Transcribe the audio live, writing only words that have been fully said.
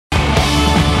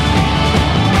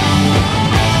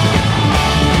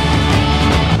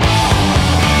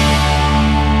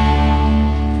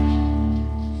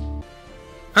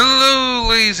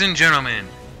Ladies and gentlemen,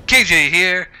 KJ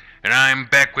here, and I'm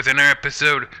back with another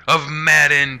episode of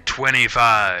Madden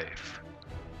 25.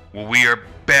 Well, we are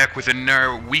back with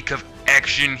another week of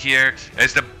action here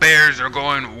as the Bears are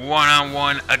going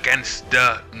one-on-one against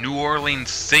the New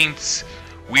Orleans Saints.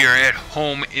 We are at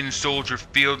home in Soldier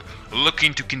Field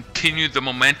looking to continue the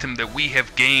momentum that we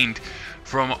have gained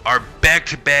from our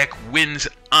back-to-back wins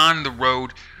on the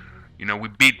road. You know, we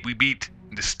beat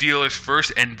the Steelers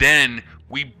first, and then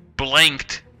we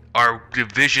blanked our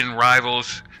division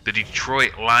rivals, the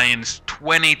Detroit Lions,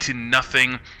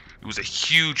 20-0. It was a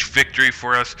huge victory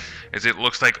for us, as it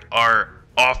looks like our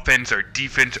offense, our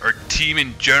defense, our team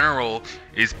in general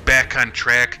is back on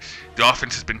track. The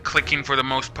offense has been clicking for the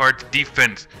most part. The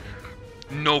defense,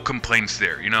 no complaints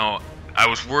there. You know, I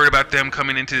was worried about them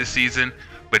coming into the season,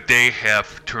 but they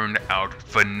have turned out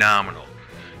phenomenal.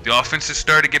 The offense has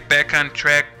started to get back on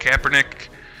track. Kaepernick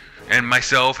and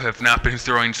myself have not been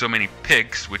throwing so many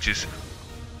picks, which is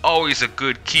always a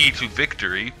good key to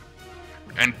victory.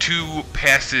 And 2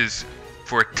 passes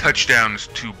for touchdowns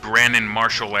to Brandon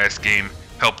Marshall last game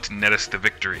helped net us the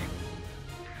victory.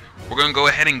 We're going to go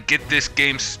ahead and get this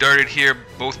game started here.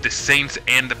 Both the Saints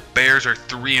and the Bears are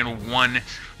 3-1,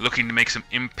 looking to make some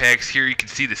impacts here. You can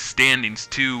see the standings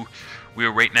too. We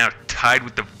are right now tied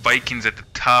with the Vikings at the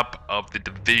top of the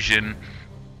division.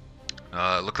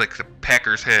 Looked like the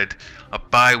Packers had a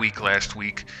bye week last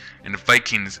week, and the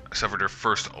Vikings suffered their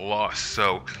first loss.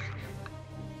 So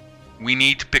we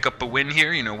need to pick up a win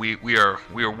here. You know, we are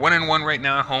 1-1 right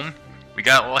now at home. We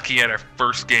got lucky at our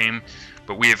first game,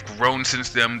 but we have grown since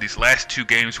then. These last 2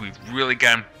 games, we've really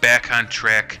gotten back on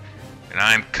track, and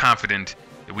I'm confident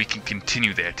that we can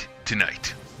continue that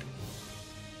tonight.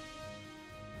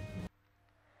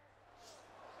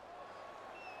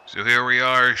 So here we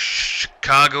are,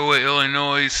 Chicago,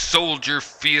 Illinois, Soldier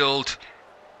Field,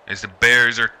 as the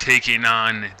Bears are taking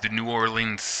on the New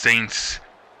Orleans Saints.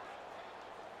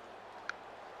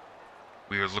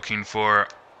 We are looking for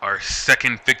our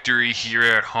second victory here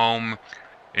at home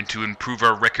and to improve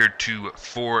our record to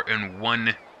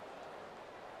 4-1.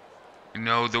 You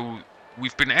know, though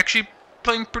we've been actually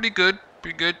playing pretty good.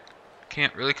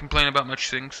 Can't really complain about much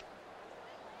things.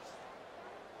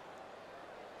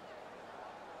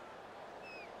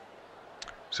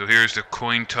 So here's the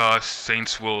coin toss.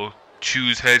 Saints will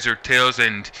choose heads or tails,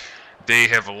 and they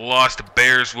have lost. The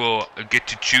Bears will get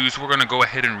to choose. We're going to go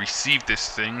ahead and receive this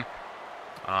thing.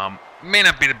 May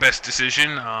not be the best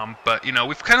decision, but, you know,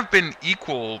 we've kind of been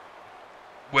equal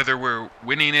whether we're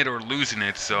winning it or losing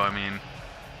it. So, I mean,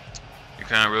 it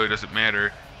kind of really doesn't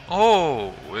matter.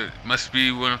 Oh, it must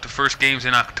be one of the first games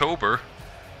in October.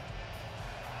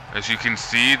 As you can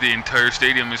see, the entire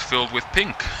stadium is filled with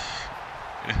pink.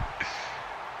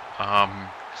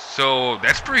 So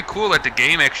that's pretty cool that the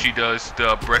game actually does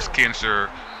the breast cancer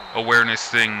awareness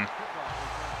thing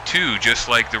too, just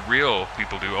like the real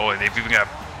people do. Oh, and they've even got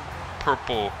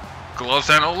purple gloves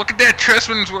on. Oh, look at that!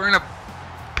 Tressman's wearing a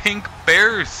pink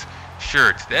Bears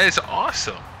shirt. That is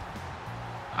awesome.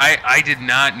 I did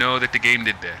not know that the game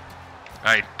did that.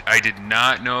 I did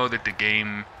not know that the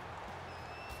game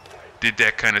did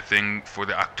that kind of thing for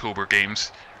the October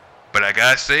games. But I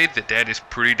gotta say that is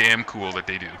pretty damn cool that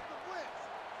they do.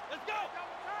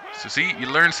 So see, you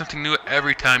learn something new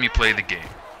every time you play the game.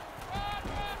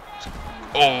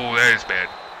 Oh, that is bad.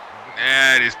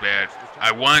 That is bad.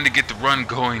 I wanted to get the run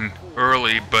going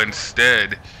early, but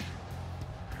instead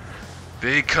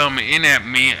they come in at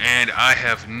me and I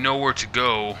have nowhere to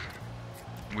go,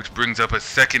 which brings up a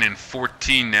 2nd and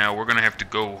 14 now. We're gonna have to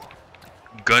go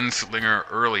gunslinger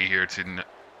early here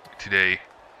today.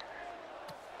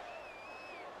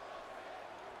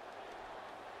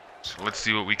 So let's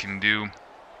see what we can do.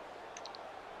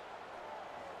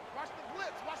 Watch the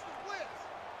blitz, watch the blitz.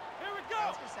 Here we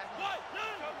go.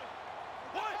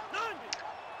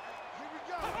 Here we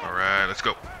go. All right, let's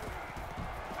go.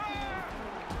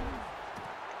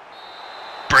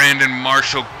 Brandon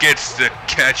Marshall gets the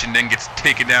catch and then gets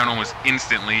taken down almost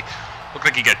instantly. Looked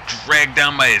like he got dragged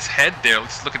down by his head there.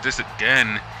 Let's look at this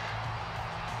again.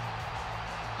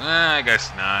 I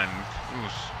guess not. It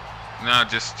was, no,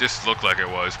 just looked like it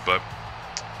was, but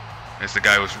as the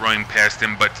guy was running past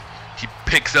him, but he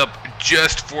picks up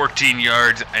just 14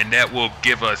 yards, and that will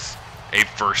give us a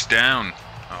first down.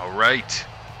 All right.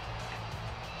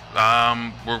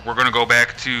 We're gonna go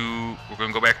back to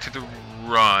the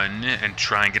run and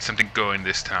try and get something going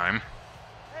this time.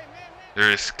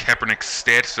 There's Kaepernick's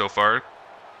stats so far.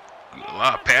 A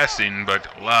lot of passing, but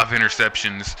a lot of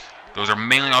interceptions. Those are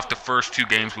mainly off the first 2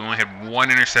 games. We only had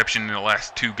 1 interception in the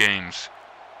last 2 games.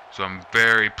 So I'm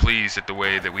very pleased at the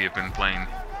way that we have been playing.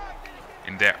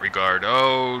 in that regard.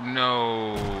 Oh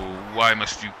no, why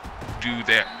must you do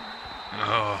that?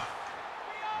 Oh.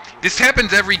 This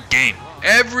happens every game.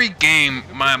 Every game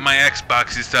my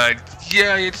Xbox decides,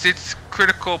 yeah, it's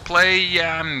critical play,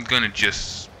 yeah, I'm gonna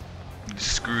just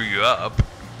screw you up.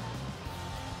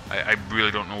 I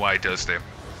really don't know why it does that.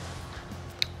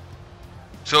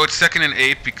 So it's 2nd and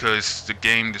 8 because the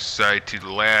game decided to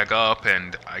lag up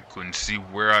and I couldn't see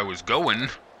where I was going.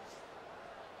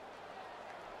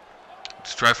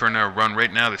 Let's try for another run.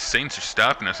 Right now the Saints are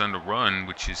stopping us on the run,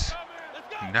 which is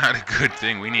not a good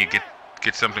thing. We need to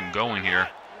get something going here.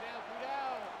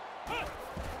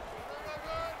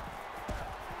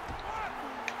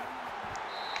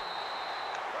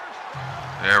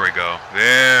 There we go.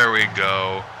 There we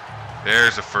go.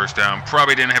 There's a first down.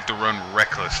 Probably didn't have to run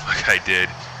reckless like I did.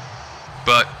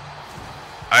 But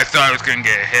I thought I was going to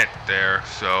get hit there.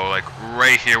 So, like,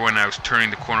 right here when I was turning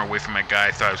the corner away from my guy,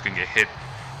 I thought I was going to get hit.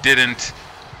 Didn't.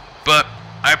 But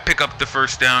I pick up the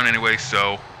first down anyway,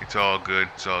 so it's all good.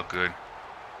 It's all good.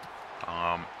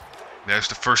 That's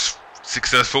the first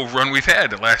successful run we've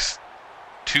had. The last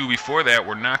 2 before that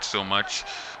were not so much.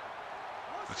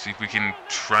 Let's see if we can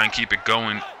try and keep it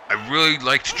going. I really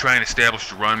like to try and establish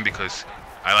the run because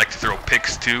I like to throw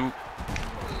picks too.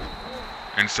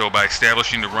 And so by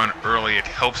establishing the run early, it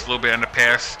helps a little bit on the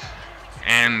pass.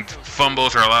 And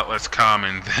fumbles are a lot less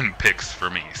common than picks for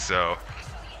me. So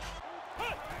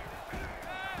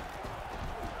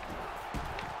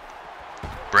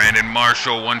Brandon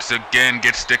Marshall once again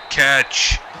gets the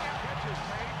catch.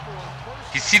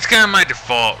 He's kind of my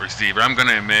default receiver, I'm going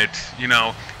to admit. You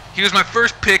know, he was my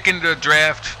first pick in the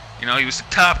draft. You know, he was the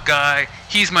top guy.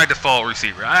 He's my default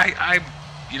receiver.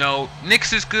 You know,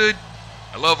 Nix is good.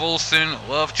 I love Olsen. I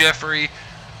love Jeffrey.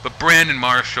 But Brandon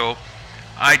Marshall,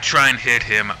 I try and hit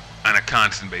him on a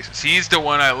constant basis. He's the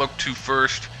one I look to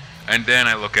first, and then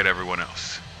I look at everyone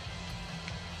else.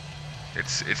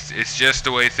 It's just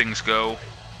the way things go.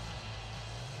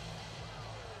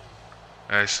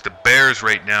 As the Bears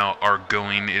right now are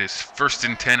going, it is 1st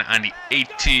and 10 on the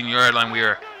 18-yard line. We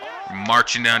are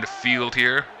marching down the field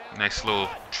here. Nice little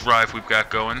drive we've got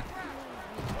going.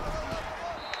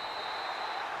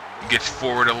 Gets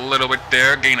forward a little bit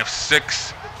there. Gain of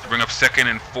 6 to bring up 2nd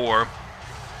and 4.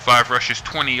 5 rushes,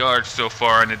 20 yards so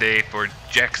far in the day for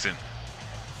Jackson.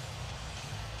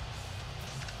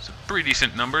 So pretty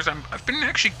decent numbers. I've been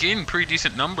actually getting pretty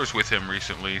decent numbers with him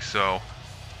recently, so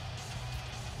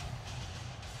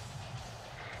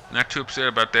not too upset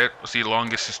about that. Let's see,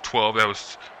 longest is 12. That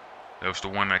was the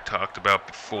one I talked about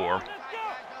before.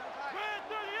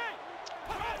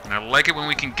 And I like it when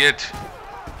we can get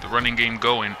the running game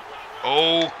going.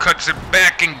 Oh, cuts it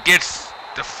back and gets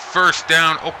the first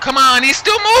down. Oh, come on, he's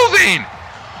still moving.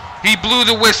 He blew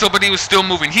the whistle, but he was still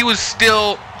moving. He was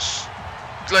still,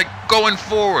 like, going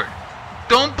forward.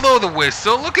 Don't blow the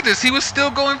whistle. Look at this. He was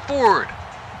still going forward.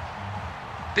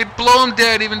 They'd blow him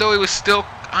dead even though he was still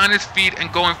on his feet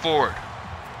and going forward.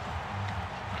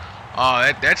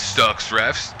 Oh, that sucks,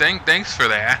 refs. Thanks for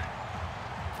that.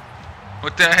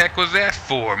 What the heck was that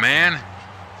for, man?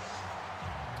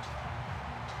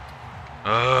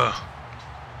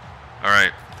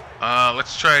 Alright.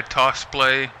 Let's try a toss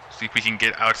play. See if we can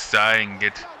get outside and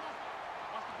get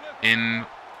in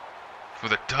for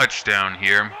the touchdown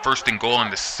here. 1st and goal on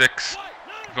the 6.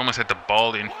 We've almost had the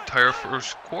ball the entire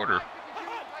first quarter.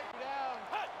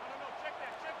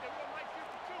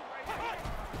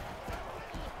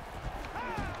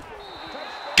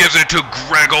 Gives it to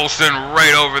Greg Olsen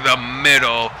right over the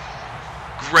middle.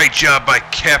 Great job by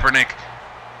Kaepernick.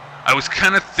 I was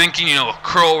kind of thinking, you know, a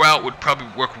curl route would probably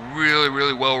work really,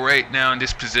 really well right now in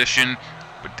this position.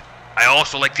 But I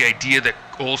also like the idea that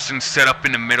Olsen set up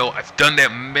in the middle. I've done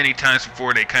that many times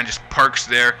before. They kind of just parks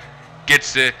there,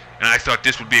 gets it, and I thought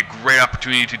this would be a great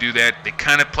opportunity to do that. They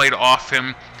kind of played off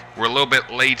him. We're a little bit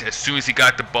late. As soon as he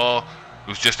got the ball, it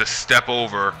was just a step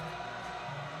over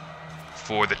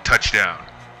for the touchdown.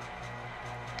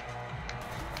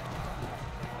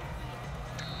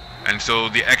 And so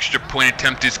the extra point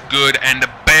attempt is good, and the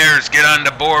Bears get on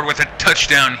the board with a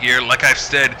touchdown here. Like I've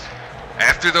said,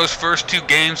 after those first 2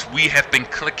 games, we have been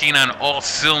clicking on all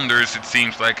cylinders, it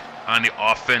seems like, on the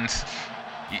offense.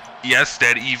 Yes,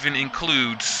 that even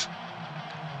includes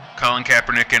Colin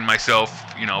Kaepernick and myself,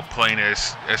 you know, playing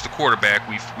as the quarterback.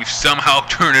 We've somehow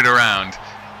turned it around.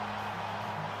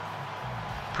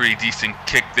 Pretty decent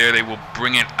kick there. They will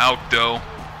bring it out, though.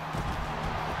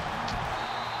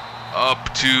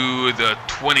 Up to the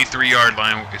 23-yard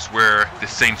line is where the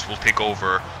Saints will take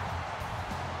over.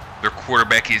 Their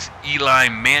quarterback is Eli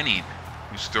Manning,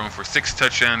 who's thrown for 6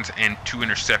 touchdowns and 2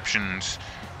 interceptions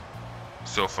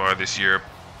so far this year.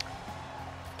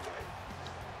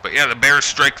 But yeah, the Bears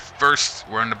strike first.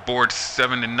 We're on the board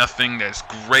 7-0. That's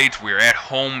great. We're at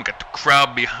home. We got the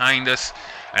crowd behind us.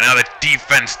 And now the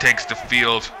defense takes the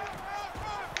field.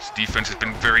 This defense has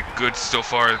been very good so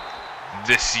far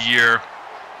this year.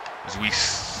 As we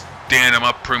stand them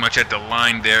up pretty much at the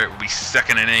line there, it will be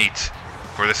 2nd and 8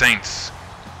 for the Saints.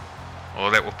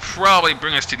 Well, that will probably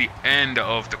bring us to the end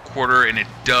of the quarter, and it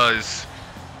does.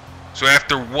 So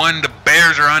after 1, the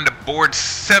Bears are on the board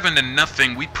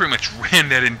 7-0. We pretty much ran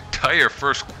that entire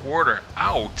first quarter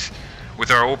out with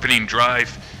our opening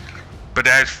drive. But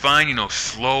that's fine, you know,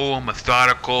 slow,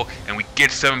 methodical, and we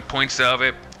get 7 points out of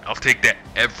it. I'll take that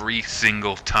every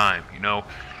single time, you know.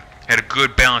 Had a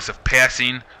good balance of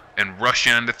passing and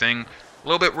rushing on the thing. A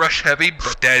little bit rush heavy,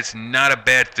 but that is not a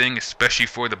bad thing, especially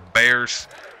for the Bears.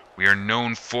 We are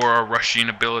known for our rushing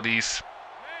abilities.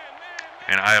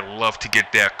 And I love to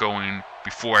get that going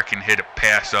before I can hit a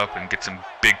pass up and get some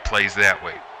big plays that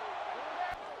way.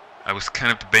 I was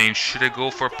kind of debating, should I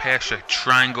go for a pass? Should I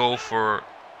try and go for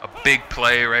a big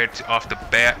play right off the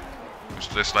bat? I was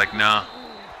just like, nah.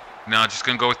 No, just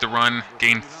going to go with the run.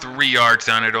 Gain 3 yards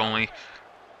on it only.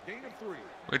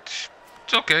 Which,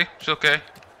 it's okay. It's okay.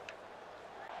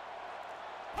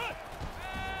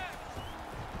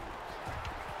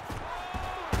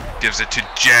 Gives it to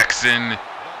Jackson,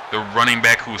 the running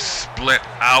back who's split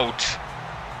out,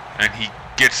 and he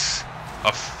gets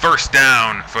a first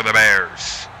down for the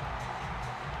Bears.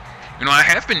 You know, I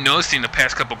have been noticing the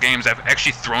past couple games, I've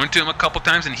actually thrown to him a couple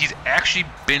times, and he's actually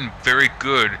been very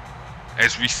good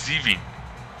as receiving.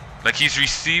 Like, he's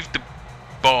received the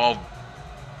ball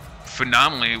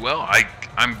phenomenally well.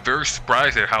 I'm very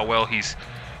surprised at how well he's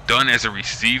done as a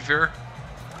receiver.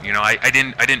 You know, I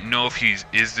didn't know if he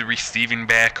is the receiving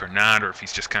back or not, or if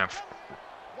he's just kind of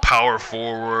power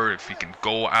forward, if he can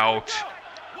go out.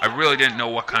 I really didn't know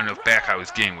what kind of back I was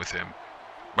getting with him.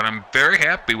 But I'm very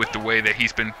happy with the way that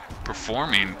he's been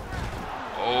performing.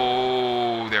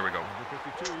 Oh, there we go.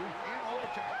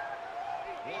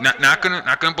 Not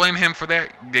gonna blame him for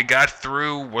that. They got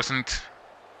through.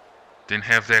 Didn't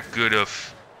have that good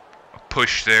of a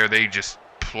push there. They just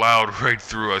plowed right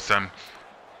through us. I'm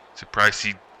surprised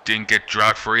he didn't get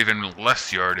dropped for even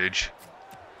less yardage.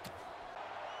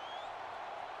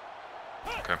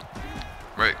 Okay.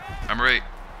 Right. I'm right.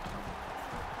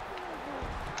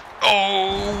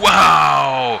 Oh,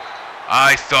 wow!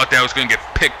 I thought that was going to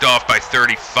get picked off by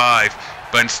 35,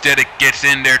 but instead it gets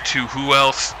in there to who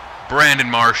else? Brandon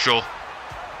Marshall.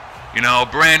 You know,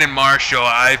 Brandon Marshall,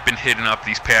 I've been hitting up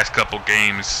these past couple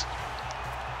games,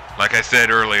 like I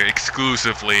said earlier,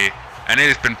 exclusively, and it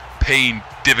has been paying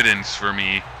dividends for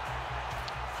me,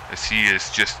 as he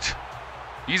is just,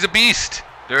 he's a beast.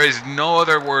 There is no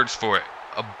other words for it.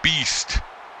 A beast.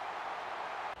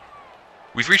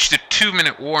 We've reached a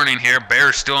 2-minute warning here.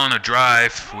 Bears still on the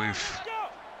drive. We've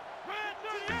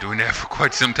been doing that for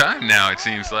quite some time now, it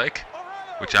seems like,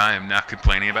 which I am not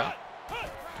complaining about.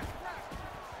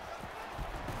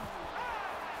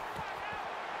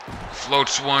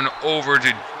 Floats one over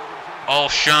to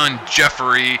Alshon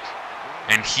Jeffrey,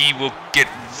 and he will get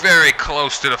very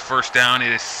close to the first down.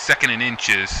 It is 2nd and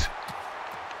inches.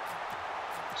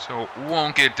 So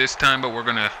won't get it this time, but we're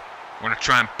gonna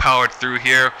try and power it through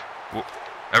here.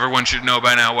 Everyone should know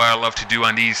by now what I love to do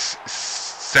on these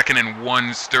 2nd and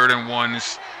 1s, 3rd and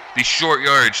 1s, these short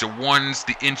yardage, the 1s,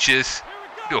 the inches.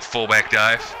 Do a fullback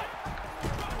dive.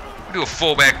 Do a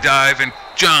fullback dive, and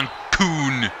John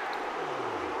Kuhn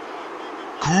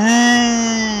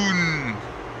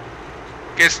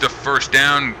gets the first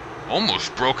down.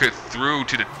 Almost broke it through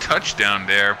to the touchdown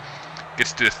there.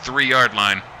 Gets to the 3-yard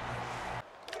line.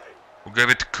 We'll give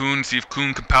it to Kuhn, see if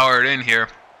Kuhn can power it in here.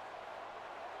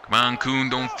 Come on, Kuhn,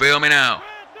 don't fail me now.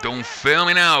 Don't fail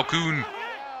me now, Kuhn.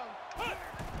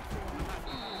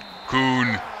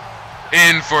 Kuhn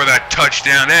in for the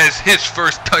touchdown. That is his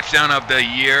first touchdown of the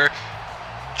year.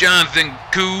 Jonathan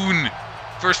Kuhn,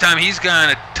 first time he's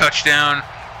gotten a touchdown.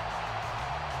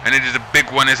 And it is a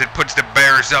big one as it puts the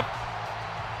Bears up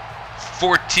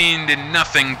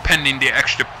 14-0 pending the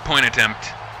extra point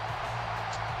attempt.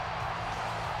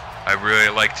 I really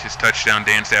liked his touchdown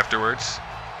dance afterwards.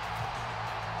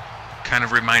 Kind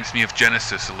of reminds me of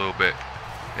Genesis a little bit.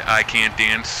 The I Can't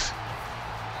Dance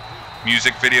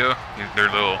music video, their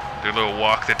little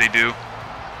walk that they do.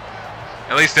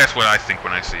 At least that's what I think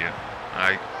when I see it.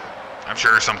 I'm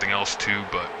sure there's something else too,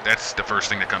 but that's the first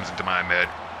thing that comes into my head.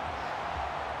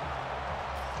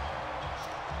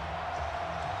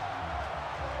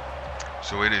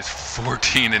 So it is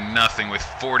 14-0 with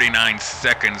 49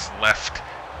 seconds left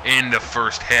in the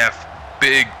first half.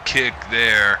 Big kick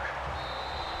there.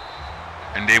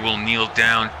 and they will kneel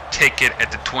down, take it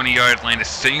at the 20-yard line. The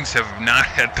Saints have not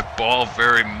had the ball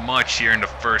very much here in the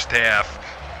first half.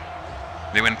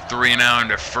 They went 3-and-out in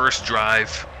their first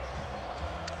drive,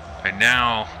 and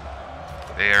now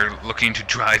they are looking to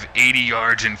drive 80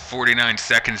 yards in 49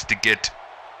 seconds to get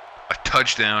a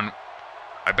touchdown.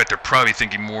 I bet they're probably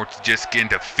thinking more to just get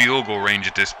into field goal range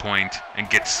at this point and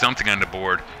get something on the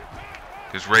board,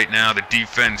 because right now the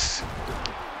defense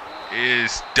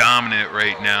is dominant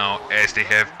right now, as they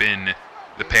have been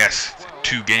the past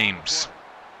 2 games.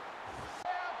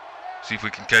 See if we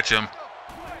can catch them.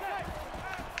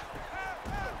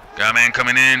 Got a man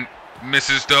coming in,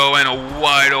 misses though, and a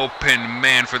wide open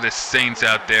man for the Saints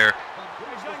out there.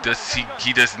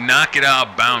 He does not get out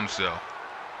of bounds though.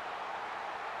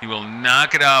 He will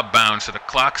not get out of bounds, so the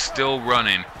clock's still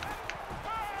running.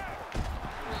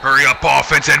 Hurry up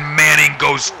offense, and Manning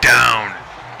goes down.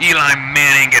 Eli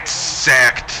Manning gets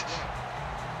sacked,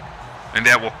 and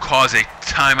that will cause a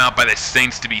timeout by the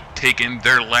Saints to be taken.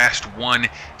 Their last one,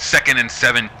 2nd and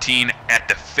 17 at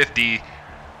the 50.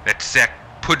 That sack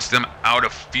puts them out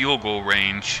of field goal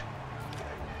range.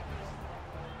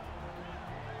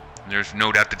 And there's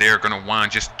no doubt that they are going to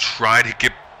want to just try to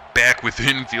get back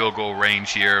within field goal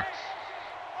range here.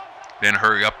 Then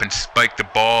hurry up and spike the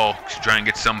ball to try and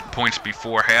get some points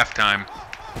before halftime.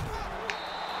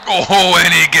 Oh,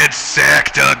 and he gets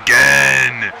sacked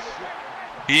again.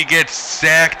 He gets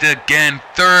sacked again.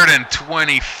 3rd and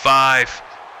 25.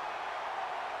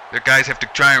 The guys have to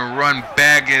try and run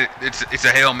back. It's a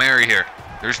Hail Mary here.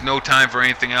 There's no time for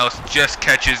anything else. Just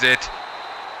catches it,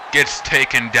 gets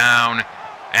taken down,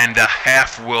 and the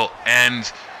half will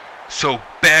end. So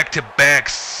back-to-back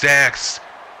sacks.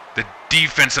 The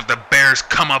defense of the Bears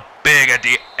come up big at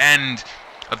the end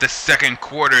of the second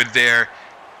quarter there.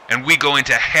 And we go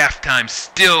into halftime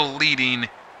still leading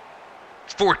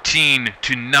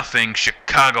 14-0.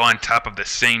 Chicago on top of the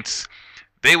Saints.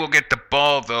 They will get the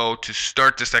ball though to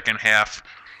start the second half.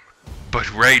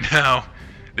 But right now,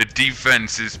 the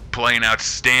defense is playing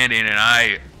outstanding, and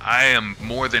I am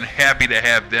more than happy to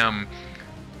have them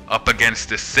up against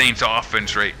the Saints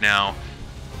offense right now.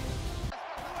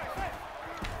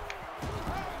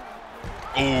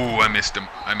 Oh, I missed him.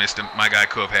 My guy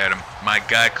could have had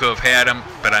him.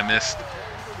 But I missed.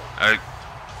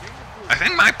 I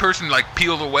think my person like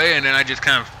peeled away, and then I just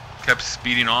kind of kept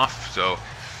speeding off. So,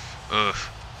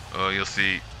 you'll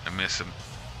see. I miss him.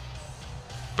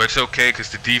 But it's okay,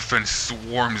 because the defense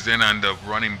swarms in on the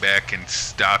running back and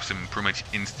stops him pretty much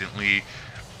instantly.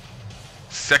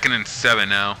 2nd and 7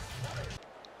 now.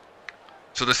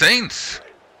 So the Saints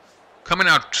coming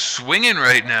out swinging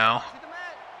right now,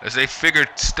 as they figured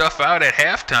stuff out at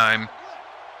halftime,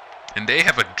 and they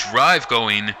have a drive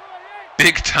going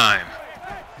big time.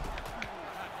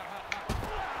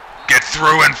 Get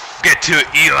through and get to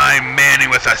Eli Manning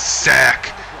with a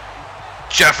sack.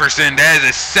 Jefferson, that is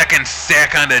his 2nd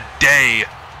sack on the day,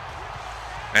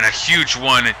 and a huge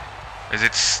one as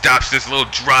it stops this little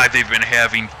drive they've been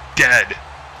having dead.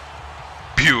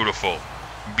 Beautiful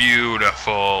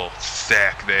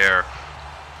sack there.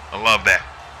 I love that.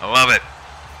 I love it.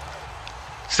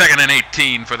 2nd and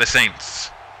 18 for the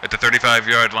Saints at the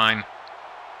 35-yard line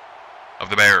of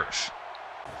the Bears.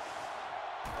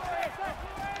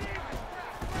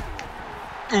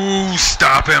 Ooh,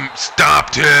 stop him.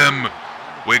 Stopped him.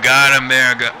 We got him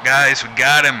there, guys. We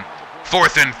got him.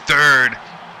 4th and 3rd.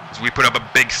 As we put up a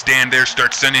big stand there,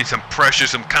 start sending some pressure,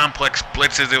 some complex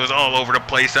blitzes. It was all over the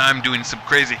place. I'm doing some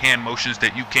crazy hand motions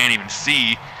that you can't even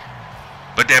see.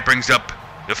 But that brings up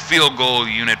the field goal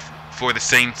unit for the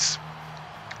Saints,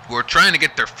 who are trying to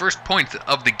get their first points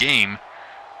of the game.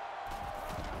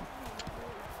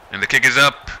 And the kick is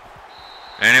up,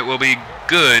 and it will be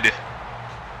good.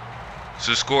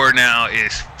 So the score now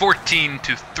is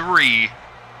 14-3,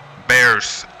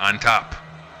 Bears on top.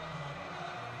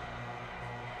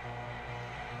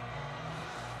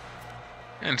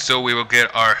 And so we will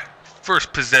get our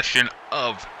first possession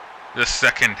of the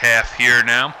second half here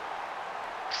now.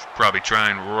 Probably try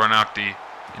and run out the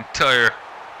entire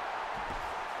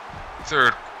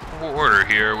third quarter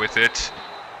here with it,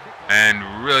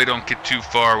 and really don't get too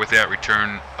far with that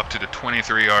return up to the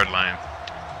 23-yard line,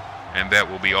 and that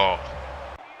will be all.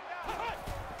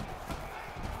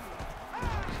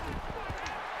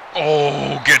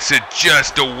 Oh, gets it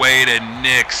just away to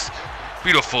Nix.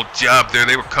 Beautiful job there.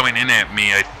 They were coming in at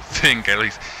me, I think, at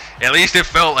least it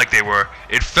felt like they were.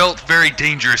 It felt very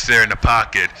dangerous there in the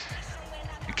pocket.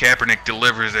 And Kaepernick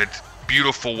delivers that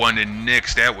beautiful one to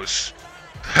Nix. That was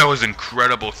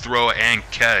incredible throw and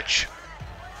catch.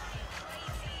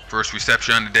 First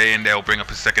reception on the day, and that will bring up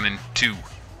a 2nd and 2.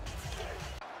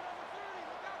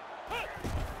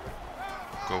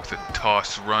 Go with a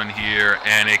toss run here,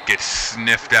 and it gets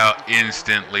sniffed out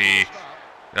instantly.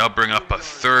 That'll bring up a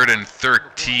 3rd and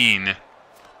 13.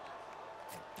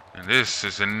 And this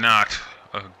is not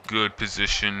a good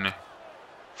position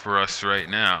for us right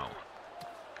now.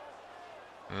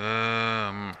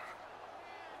 Don't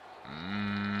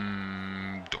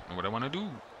know what I want to do.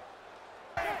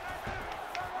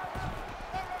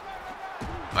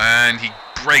 And he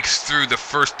breaks through the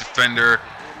first defender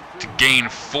to gain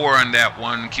 4 on that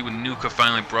one. Kiwanuka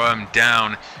finally brought him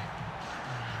down.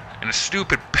 And a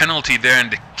stupid penalty there,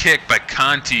 and the kick by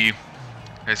Conti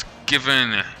has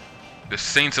given the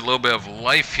Saints a little bit of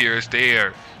life here, as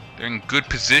they're in good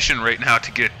position right now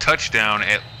to get a touchdown,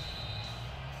 at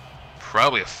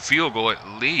probably a field goal at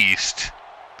least.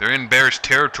 They're in Bears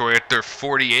territory at their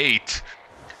 48.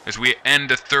 As we end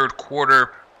the 3rd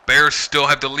quarter, Bears still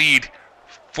have the lead,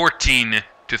 14-3.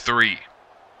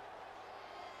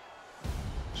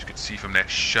 As you can see from that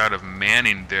shot of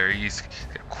Manning there, he's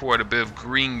got quite a bit of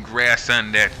green grass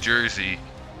on that jersey.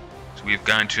 So we've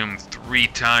gone to him 3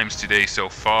 times today so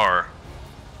far.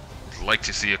 I'd like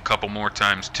to see a couple more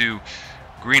times too.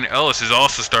 Green Ellis has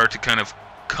also started to kind of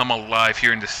come alive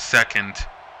here in the 2nd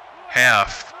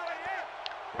half.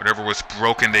 Whatever was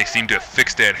broken, they seem to have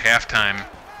fixed at halftime.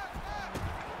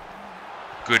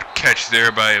 Good catch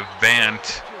there by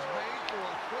Vant.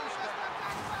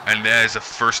 And that is a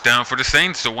 1st down for the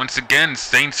Saints. So once again,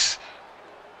 Saints,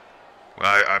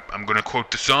 well, I'm going to quote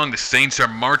the song, the Saints are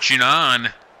marching on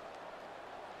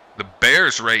the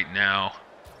Bears right now.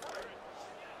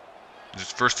 This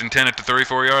is 1st and 10 at the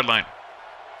 34-yard line.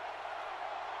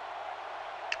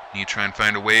 Need to try and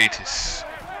find a way to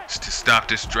stop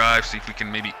this drive, see if we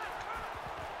can maybe...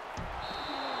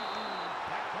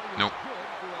 Nope.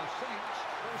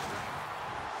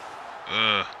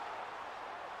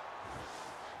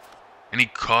 And he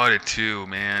caught it too,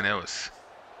 man. That was...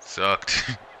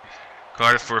 sucked.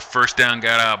 Caught it for a 1st down,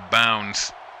 got out of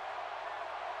bounds.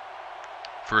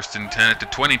 1st and 10 at the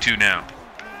 22 now.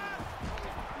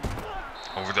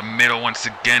 Over the middle once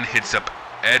again, hits up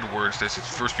Edwards. That's his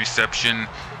 1st reception.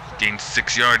 Gained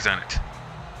 6 yards on it.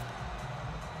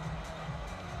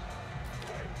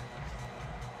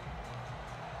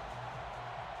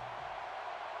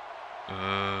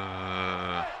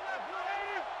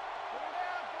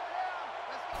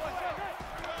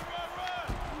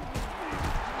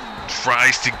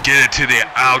 Tries to get it to the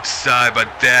outside, but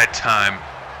that time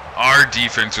our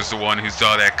defense was the one who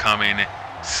saw that coming,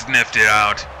 sniffed it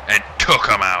out, and took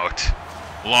him out.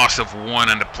 Loss of 1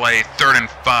 on the play, 3rd and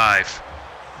 5.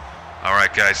 All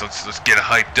right, guys, let's get it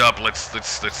hyped up. Let's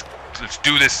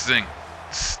do this thing.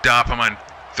 Stop him on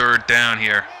 3rd down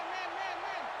here.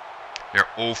 They're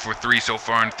 0 for 3 so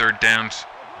far on 3rd downs.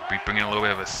 Be bringing a little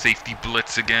bit of a safety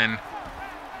blitz again.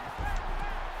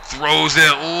 Throws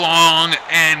it long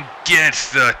and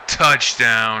gets the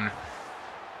touchdown.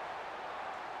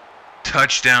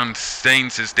 Touchdown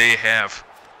Saints, as they have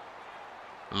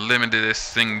limited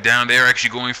this thing down. They're actually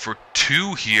going for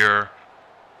 2 here.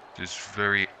 Just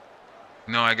very...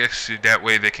 No, I guess that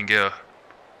way they can get a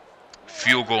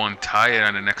field goal and tie it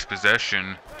on the next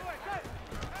possession.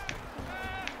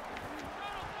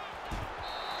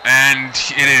 And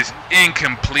it is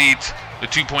incomplete. The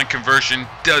 2-point conversion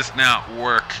does not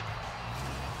work.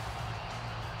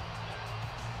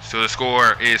 So the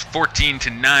score is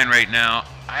 14-9 right now.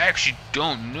 I actually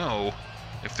don't know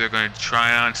if they're going to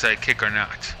try an onside kick or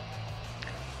not.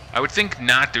 I would think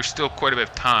not. There's still quite a bit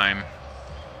of time.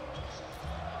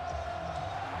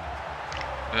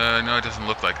 No, it doesn't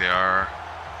look like they are.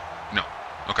 No.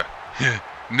 Okay.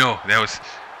 No, that was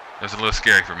a little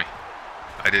scary for me.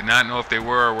 I did not know if they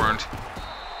were or weren't.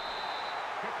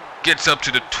 Gets up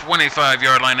to the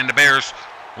 25-yard line, and the Bears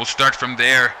will start from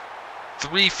there.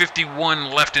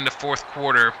 3:51 left in the 4th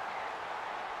quarter.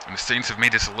 And the Saints have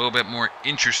made this a little bit more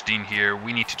interesting here.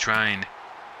 We need to try and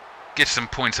get some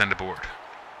points on the board.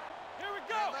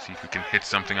 See if we can hit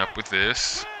something up with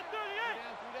this.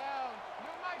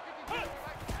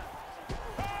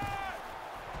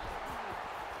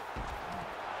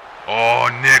 Oh,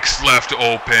 Nick's left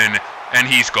open, and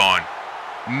he's gone.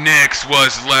 Nix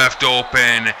was left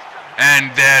open,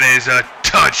 and that is a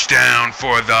touchdown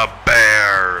for the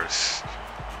Bears.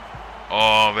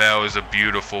 Oh, that was a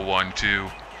beautiful one too.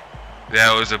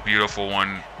 That was a beautiful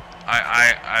one.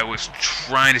 I was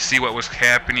trying to see what was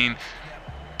happening.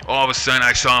 All of a sudden,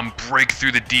 I saw him break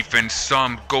through the defense, saw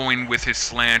him going with his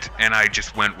slant, and I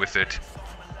just went with it.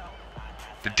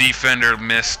 The defender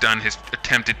missed on his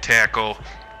attempted tackle,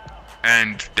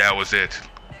 and that was it.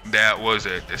 That was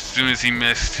it. As soon as he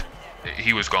missed,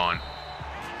 he was gone.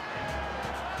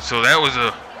 So that was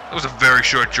a That was a very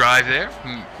short drive there.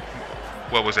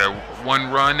 What was that?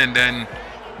 One run and then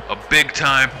a big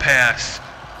time pass.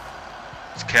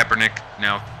 It's Kaepernick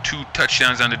now 2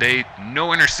 touchdowns on the day,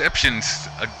 no interceptions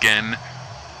again,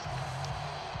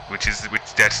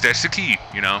 that's the key,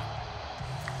 you know.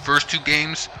 First 2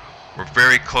 games were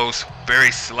very close,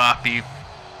 very sloppy.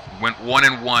 Went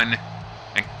 1-1,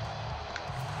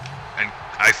 and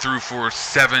I threw for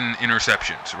 7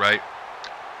 interceptions, right?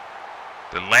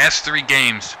 The last 3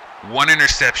 games, 1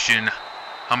 interception.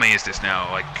 How many is this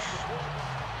now? Like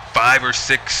 5 or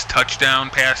 6 touchdown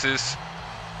passes.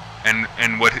 And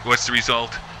what's the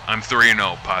result? I'm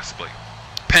 3-0 possibly.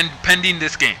 Pending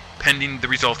this game, pending the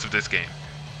results of this game,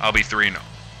 I'll be 3-0.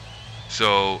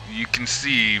 So you can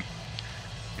see,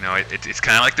 you know, it's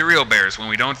kind of like the real Bears. When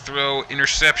we don't throw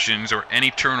interceptions or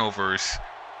any turnovers,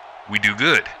 we do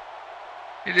good.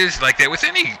 It is like that with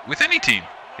any team.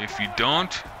 If you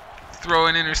don't throw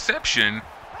an interception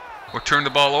or turn the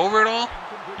ball over at all,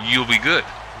 you'll be good.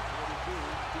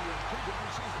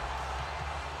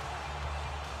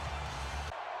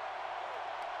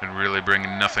 And really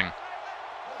bringing nothing.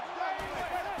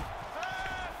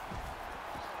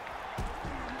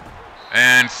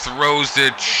 And throws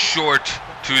it short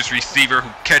to his receiver, who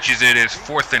catches it. It's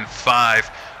 4th and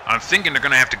 5. I'm thinking they're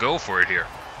going to have to go for it here.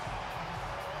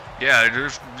 Yeah,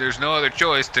 there's no other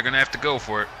choice. They're going to have to go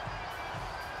for it.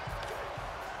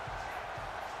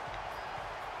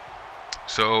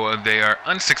 So they are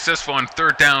unsuccessful on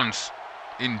 3rd downs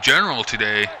in general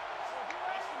today.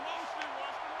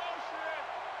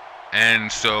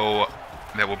 And so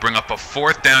that will bring up a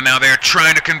 4th down. Now they're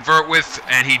trying to convert with,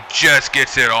 and he just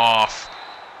gets it off.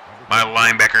 My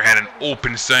linebacker had an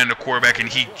open side on the quarterback, and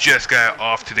he just got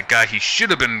off to the guy he should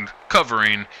have been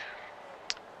covering.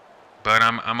 But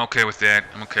I'm okay with that.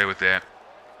 I'm okay with that.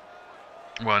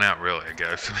 Well, not really, I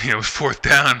guess. I mean, it was 4th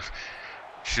down.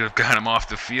 Should have got him off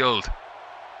the field.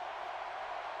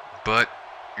 But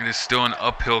it is still an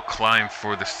uphill climb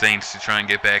for the Saints to try and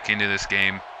get back into this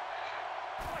game.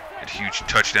 A huge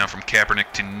touchdown from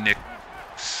Kaepernick to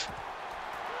Nix.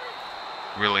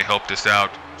 Really helped us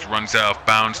out. Runs out of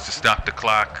bounds to stop the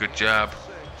clock. Good job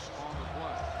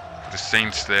for the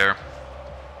Saints there.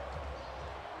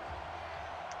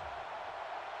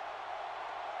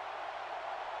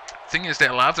 Thing is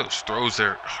that a lot of those throws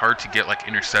are hard to get like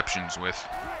interceptions with.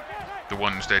 The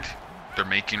ones that they're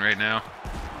making right now.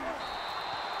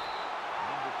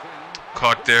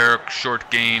 Caught there,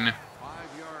 short gain.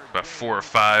 About 4 or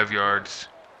 5 yards.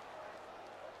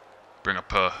 Bring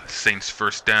up a Saints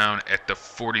 1st down at the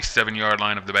 47-yard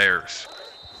line of the Bears.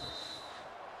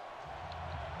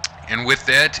 And with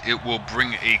that, it will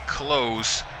bring a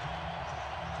close.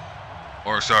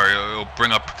 Or sorry, it'll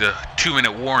bring up the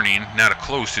 2-minute warning. Not a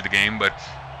close to the game, but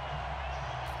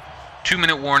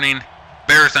 2-minute warning.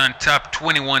 Bears on top,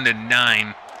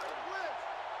 21-9.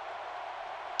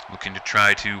 Looking to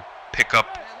try to pick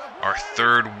up our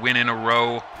 3rd win in a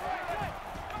row.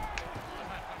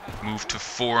 Move to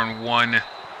 4-1,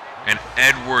 and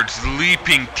Edwards'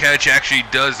 leaping catch actually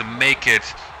does make it.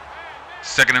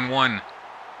 2nd and 1.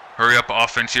 Hurry up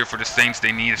offense here for the Saints.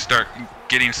 They need to start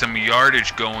getting some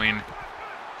yardage going.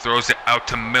 Throws it out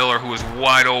to Miller, who is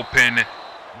wide open,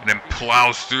 and then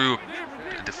plows through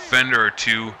a defender or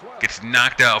 2. Gets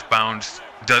knocked out of bounds.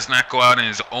 Does not go out on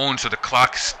his own, so the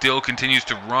clock still continues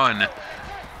to run. It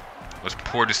was a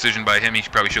poor decision by him. He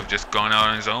probably should have just gone out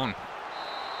on his own.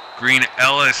 Green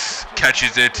Ellis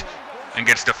catches it and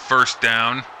gets the 1st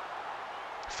down.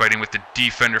 Fighting with the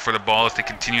defender for the ball as they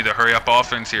continue the hurry-up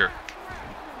offense here.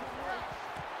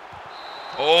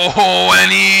 Oh,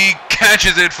 and he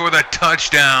catches it for the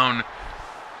touchdown.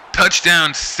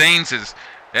 Touchdown Saints.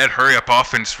 That hurry-up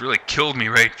offense really killed me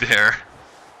right there.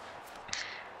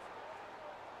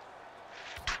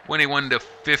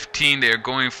 21-15. They are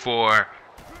going for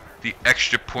the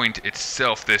extra point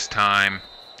itself this time.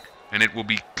 And it will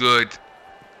be good.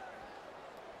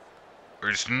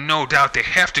 There's no doubt they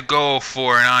have to go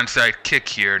for an onside kick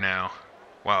here now.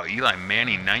 Wow, Eli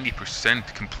Manning,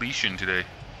 90% completion today.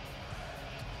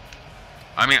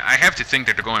 I mean, I have to think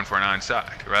that they're going for an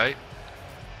onside, right?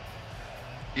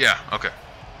 Yeah, okay.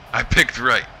 I picked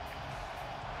right.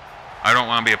 I don't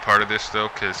want to be a part of this, though,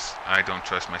 because I don't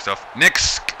trust myself.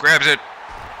 Nix grabs it.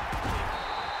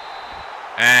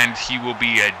 And he will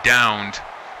be downed.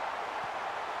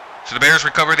 So the Bears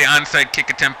recover the onside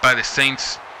kick attempt by the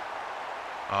Saints.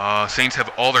 Saints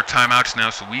have all their timeouts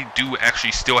now, so we do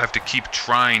actually still have to keep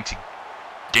trying to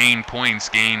gain points,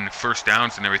 gain 1st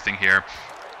downs and everything here.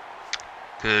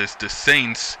 Because the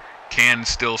Saints can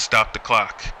still stop the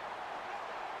clock.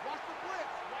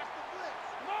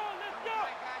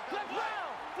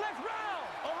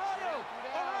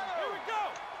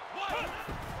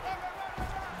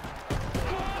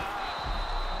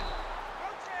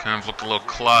 Kind of looked a little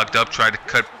clogged up. Tried to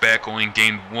cut back, only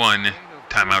gained 1.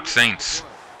 Timeout Saints.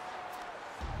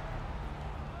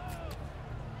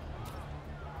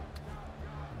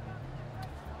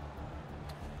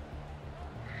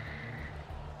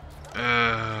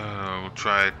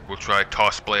 We'll try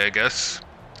toss play, I guess.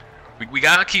 We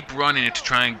gotta keep running it to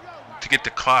try to get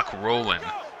the clock rolling,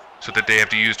 so that they have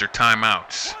to use their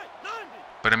timeouts.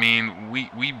 But I mean, we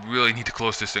really need to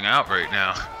close this thing out right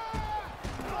now.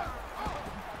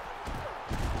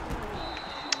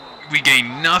 We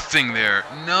gain nothing there.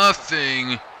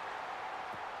 Nothing.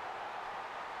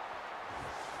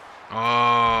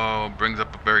 Oh, brings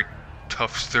up a very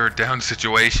tough third down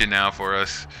situation now for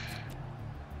us.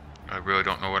 I really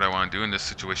don't know what I want to do in this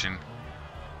situation.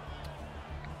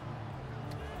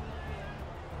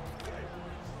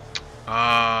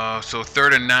 So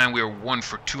 3rd and 9, we are 1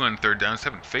 for 2 on third downs.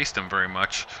 Haven't faced them very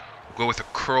much. We'll go with a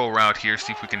curl route here,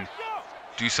 see if we can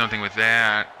do something with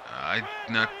that. I'm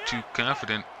not too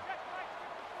confident.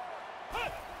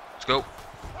 Let's go.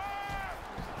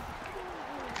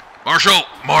 Marshall!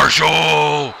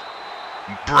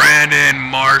 Brandon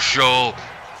Marshall,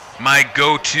 my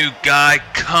go-to guy,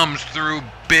 comes through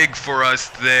big for us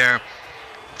there.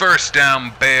 First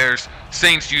down, Bears.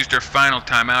 Saints used their final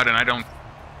timeout, and I don't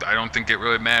think it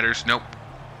really matters. Nope.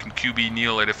 Can QB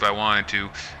kneel it if I wanted to.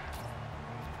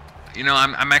 You know,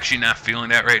 I'm actually not feeling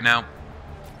that right now.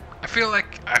 I feel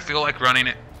like running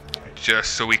it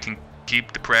just so we can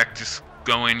keep the practice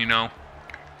going, you know.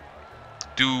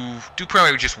 Do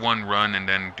probably just one run and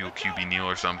then do a QB kneel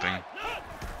or something.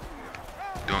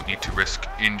 Don't need to risk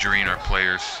injuring our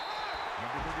players.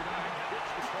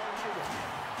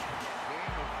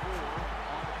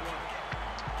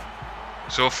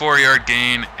 So a 4-yard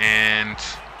gain, and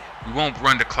we won't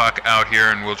run the clock out here,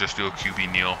 and we'll just do a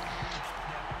QB kneel.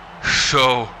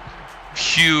 So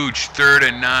huge 3rd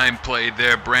and 9 play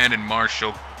there. Brandon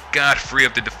Marshall got free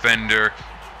of the defender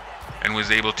and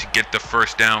was able to get the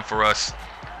first down for us,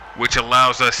 which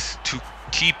allows us to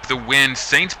keep the win.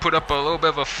 Saints put up a little bit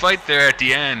of a fight there at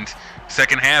the end.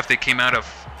 Second half, they came out of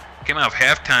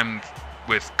halftime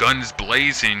with guns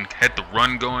blazing, had the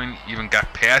run going, even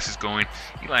got passes going.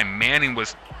 Eli Manning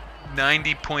was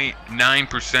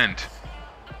 90.9%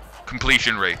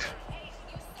 completion rate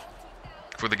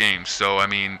for the game. So I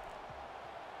mean,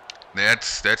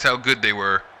 that's how good they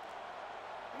were.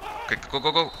 Okay,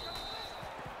 go.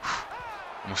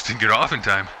 Almost didn't get off in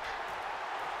time.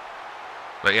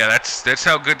 But yeah, that's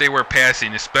how good they were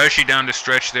passing, especially down the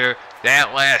stretch there.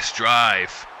 That last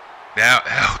drive, that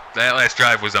last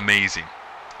drive was amazing.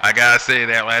 I gotta say,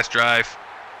 that last drive,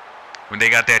 when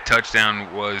they got that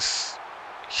touchdown, was,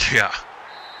 yeah.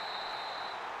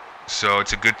 So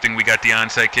it's a good thing we got the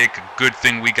onside kick. A good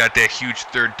thing we got that huge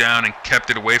third down and kept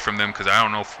it away from them, because I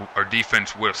don't know if our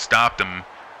defense would have stopped them.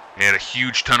 They had a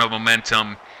huge ton of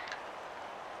momentum,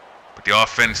 but the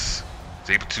offense was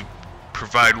able to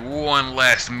provide one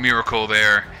last miracle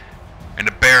there, and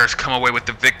the Bears come away with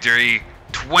the victory,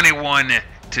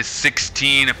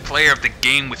 21-16. A player of the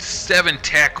game with 7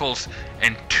 tackles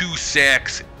and 2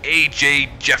 sacks, A.J.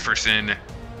 Jefferson.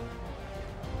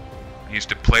 He's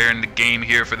the player in the game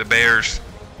here for the Bears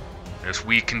as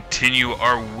we continue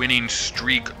our winning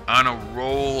streak on a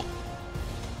roll.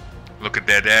 Look at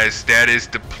that. That is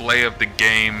the play of the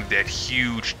game. That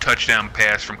huge touchdown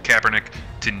pass from Kaepernick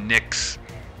to Nix.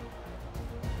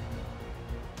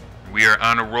 We are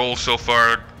on a roll so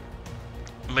far,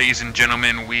 ladies and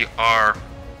gentlemen. We are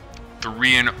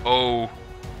 3-0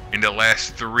 in the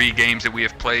last 3 games that we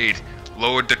have played.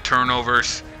 Lowered the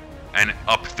turnovers and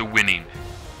upped the winning.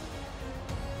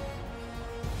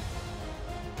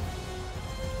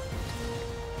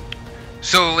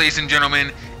 So, ladies and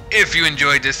gentlemen, if you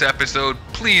enjoyed this episode,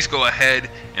 please go ahead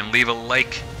and leave a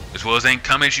like, as well as any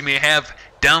comments you may have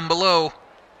down below.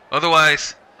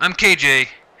 Otherwise, I'm KJ,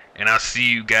 and I'll see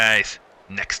you guys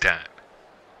next time.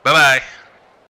 Bye-bye.